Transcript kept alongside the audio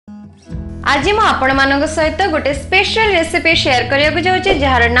आज मु आपण मानक सहित गोटे स्पेशल रेसिपी शेयर करिया को जाउचे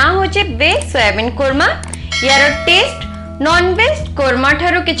जार ना होचे वेज सोयाबीन कोरमा। यार टेस्ट नॉन वेज कोरमा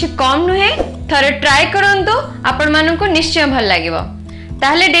ठारू किछि कम नुहे। थरे ट्राई करंतु आपण मानक निश्चय भल लागिवो।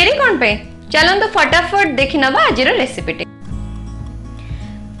 ताहले डेरी कोन पे चलंतु फटाफट देखि नबा आजिर रेसिपी टे।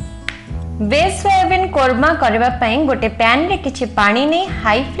 वेज सोयाबीन कोरमा करबा पई गोटे पैन रे किछि पानी नै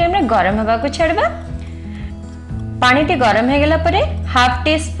हाई फ्लेम रे गरम हबा को छडबा। पानी टी गरम हो गला परे half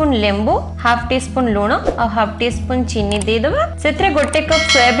tea spoon लेंबू, half tea spoon लूण और हाफ टी स्पून चीनी दे दबा। सेतरे गोटे कप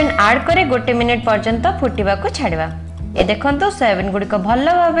सोयाबीन ऐड करे गोटे मिनिट पर्यंत फुटिबा को छाड़बा। ए देखंतु सोयाबीन गुडी को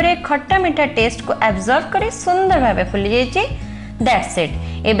भल्लो भाबरे खट्टा मीठा टेस्ट को एब्जॉर्ब करे सुंदर भाबे फुली जायछि। That's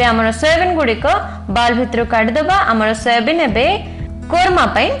it. एबे हमर सोयाबीन गुडी को बाल भितरु काढ दबा। हमर सोयाबीन एबे कोरमा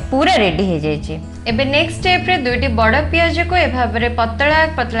पई पूरा रेडी हो जायछि। एबे नेक्स्ट स्टेप रे दुईटी बड़ प्याज को ए भाबरे पतला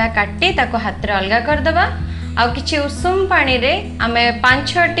पतला काटी ताको हाथ रे अलगा कर दबा। आ किछि उषुम पानी रे आमे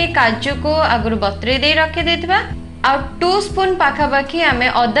 5-6टी काजू को आगुर बतरे दे रखे देथिबा। आ 2 स्पून पाखा पाखी आमे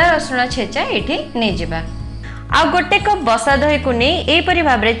अदा रसुण छेचा एठी नै जिबा। आ गोटे कप बसा दही को नै ए परि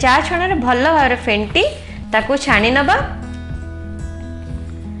भाबरे चा छणा रे भल्लो भाबरे फेंटी ताको छाणी नबा।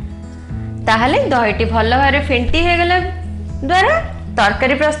 ताहले दहीटी भल्लो भाबरे फेंटी हे गेला द्वारा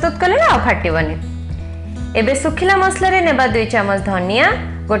तरकारी प्रस्तुत कले आ फाटिबनी। एबे सुखिला मसला रे नेबा 2 चम्मच धनिया,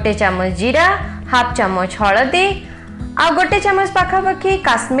 गोटे चम्मच जीरा, हाफ चम्मच हलदी आ गोटे चम्मच पाखापाखी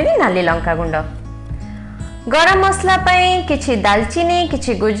काश्मीरी नाली लंका गुंड। गरम मसला पई किछि दालचीनी,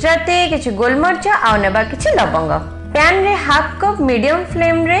 किछि गुजराती, किछि गोलमर्च आ नेबा किछि लवंग। पैन रे हाफ कप मीडियम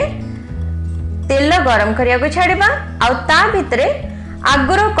फ्लेम रे तेल गरम करिया को छाड़िबा। आ ता भितरे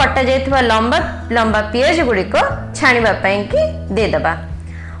आगुरो कटा जायथबा लंबा लंबा प्याज गुडी को छाणिबा पई कि दे दबा।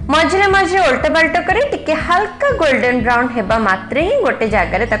 मझरे मझरे उल्टा पलटा करे टिके हल्का गोल्डन ब्राउन हेबा मात्रे ही गोटे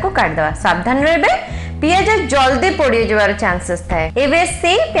जगह रे ताको काट दबा। सावधान रहबे पियाज जल्दी पोड़ी जवार चांसेस थाए। एबे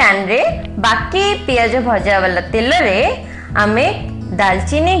से पैन रे बाकी पियाज भजा वाला तेल रे आमे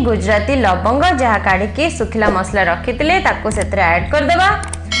दालचीनी, गुजराती, लवंग जहा काढी के सुखिला मसला रखितले ताको सेतरे ऐड कर दबा।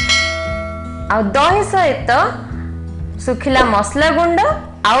 आ दही सहित सुखिला मसला गुंड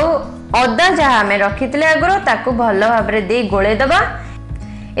आ अदा जहा आमे रखितले आगरो ताको भलो भाबरे दे गोळे दबा।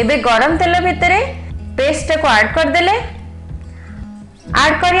 एबे गरम तेल भितरे पेस्ट को ऐड कर देले।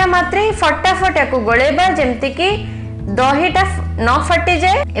 ऐड करिया मात्रे फटाफट याको गोळेबा जेमति कि दहीटा न फटी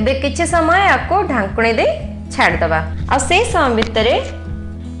जाए। एबे किछि समय याको ढांकुणी दे छाड़ दबा। आ से समय भितरे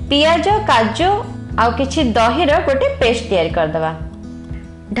पियाज, काजू आ किछि दही रो गोटे पेस्ट तैयार कर दबा।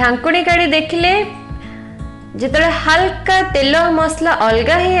 ढांकुणी काढी देखिले जितले हल्का तेल मसला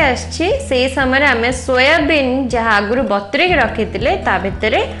अलगा ही आछि से समय आमे सोयाबीन जहा आगुरु बतरे के रखितिले ता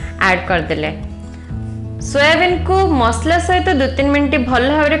भितरे ऐड कर देले। सोयाबीन को मसला सहित 2-3 मिनिट भल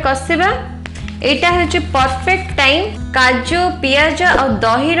भाबरे कसिबा। एटा होछि परफेक्ट टाइम काजू, पियाज और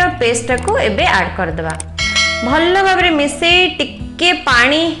दही रो पेस्ट को एबे ऐड कर दबा। भल भाबरे मिसे टिके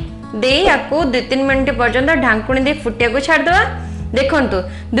पानी दे याको 2-3 मिनिट पर्यंत ढांकुणी दे फुटिया को छाड़ दबा। देखंतु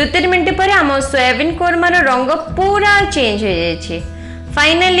 2-3 मिनिट पर हम सोयाबीन कोरमा रो रंग पूरा चेंज हो जायछि।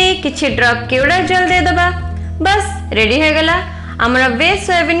 फाइनली किछि ड्रॉप केवड़ा जल दे दबा। बस रेडी हो गला हमरा वेज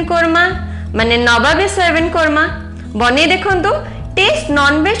सोयाबीन कोरमा माने नवाबी सोयाबीन कोरमा। बने देखंतु टेस्ट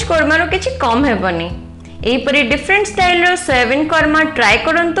नॉन वेज कोरमा रो किछि कम हेबनी। एही परि डिफरेंट स्टाइल रो सोयाबीन कोरमा ट्राई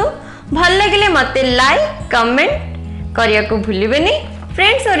करंतु। भल लागले मते लाइक कमेंट करिया को भूलिबेनी।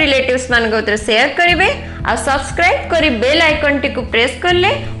 फ्रेंड्स और रिलेटिव्स मान को शेयर करेंगे और सब्सक्राइब करी बेल आइकन टी को प्रेस करले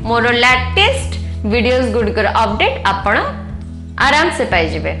मोर लेटेस्ट वीडियोस गुडकर अपडेट आपण आराम से पाई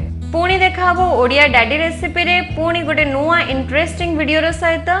जिवे। पुणी देखा हबो ओडिया डैडी रेसिपी रे पुणी गोटे नुआ इंटरेस्टिंग वीडियो रो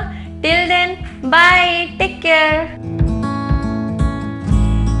सहित। Till then bye take care.